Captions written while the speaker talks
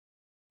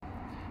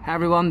Hi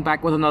everyone,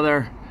 back with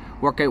another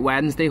Workout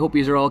Wednesday. Hope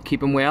you are all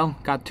keeping well.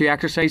 Got 2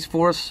 exercises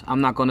for us.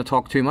 I'm not going to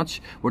talk too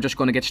much. We're just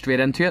going to get straight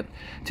into it.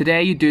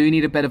 Today you do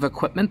need a bit of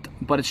equipment,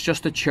 but it's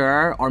just a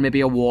chair or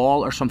maybe a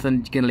wall or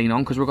something you can lean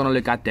on, because we're going to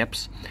look at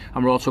dips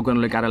and we're also going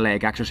to look at a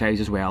leg exercise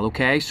as well.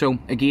 Okay, so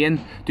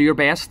again, do your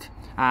best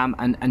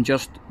and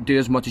just do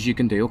as much as you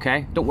can do.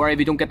 Okay, don't worry if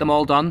you don't get them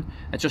all done.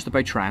 It's just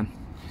about trying.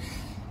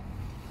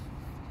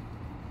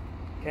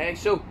 Okay,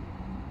 so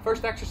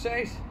first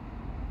exercise.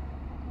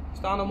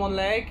 Stand on one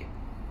leg,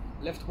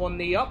 lift one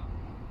knee up.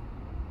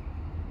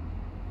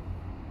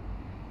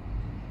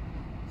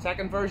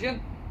 Second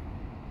version,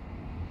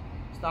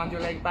 stand your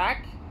leg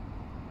back.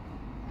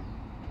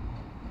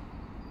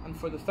 And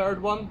for the third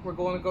one, we're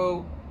going to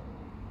go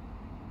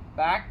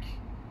back,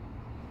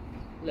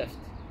 lift,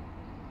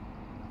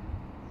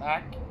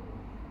 back,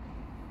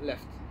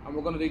 lift. And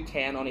we're going to do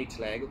 10 on each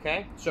leg,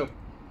 okay? So,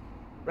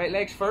 right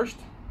legs first.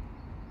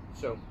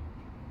 So,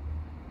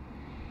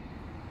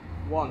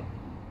 1,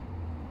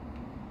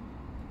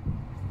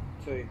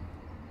 2,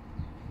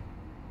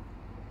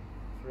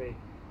 3,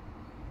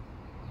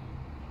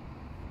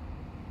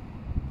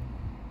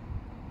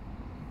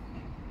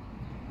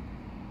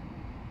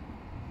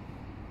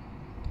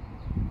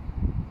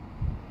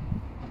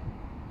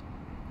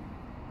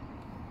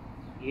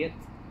 8,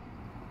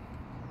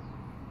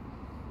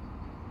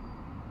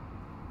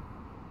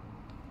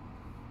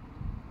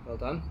 'Well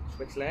done.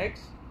 Switch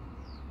legs.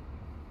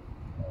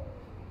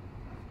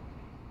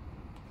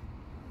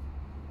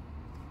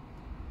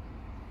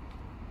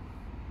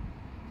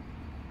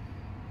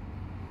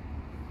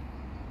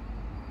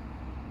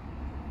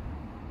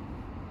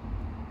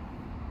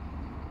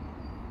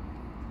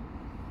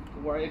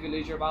 'Don't worry if you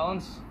lose your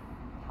balance.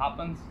 It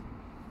happens.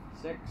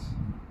 6,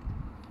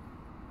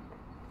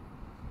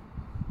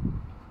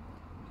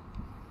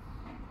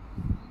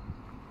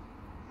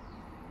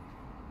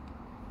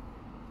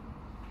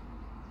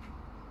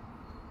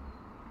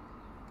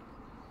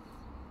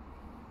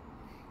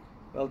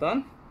 'Well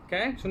done.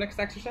 Okay, so next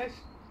exercise.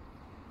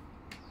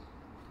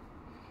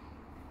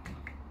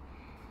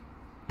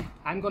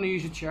 I'm going to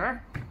use a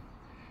chair.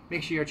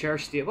 Make sure your chair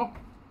is stable.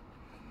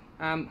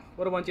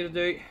 What I want you to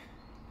do,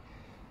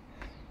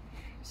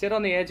 sit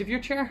on the edge of your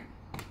chair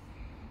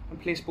and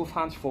place both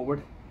hands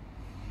forward.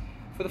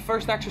 For the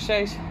first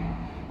exercise,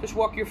 just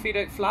walk your feet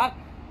out flat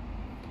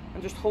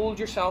and just hold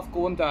yourself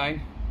going down.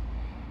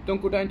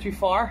 Don't go down too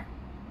far,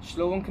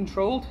 slow and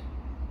controlled.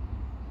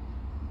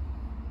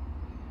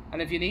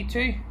 And if you need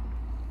to,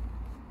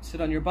 sit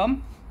on your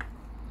bum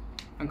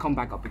and come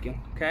back up again,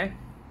 okay?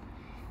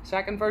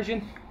 Second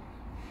version,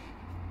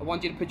 I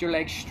want you to put your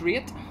legs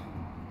straight.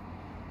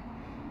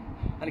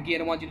 And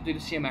again, I want you to do the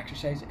same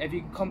exercise. If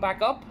you come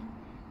back up,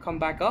 come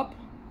back up.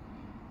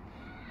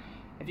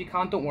 If you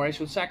can't, don't worry.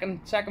 So second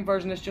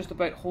version is just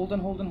about holding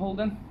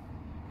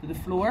to the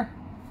floor.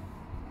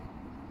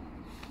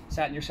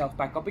 Setting yourself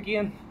back up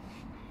again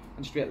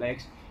and straight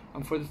legs.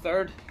 And for the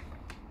third,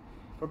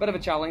 for a bit of a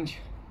challenge,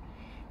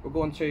 we're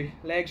going to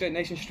legs out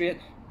nice and straight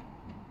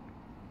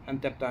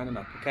and dip down and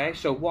up, okay?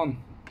 So 1,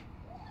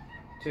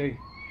 2,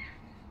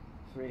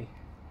 3.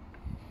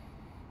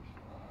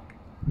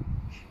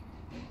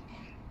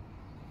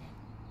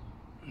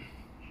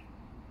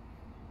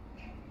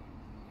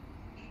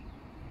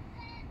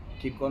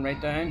 Keep going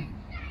right down.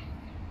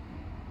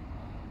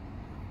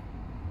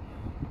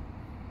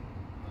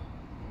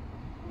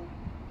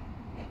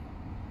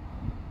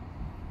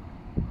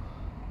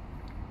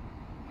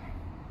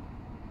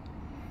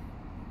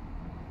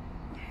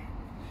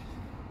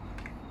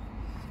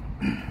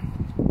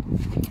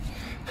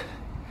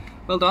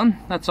 Well done,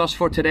 that's us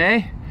for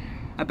today.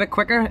 A bit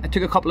quicker, it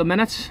took a couple of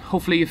minutes.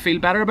 Hopefully you feel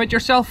better about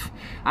yourself.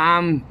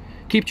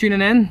 Keep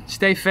tuning in,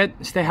 stay fit,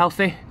 stay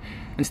healthy,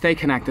 and stay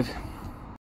connected.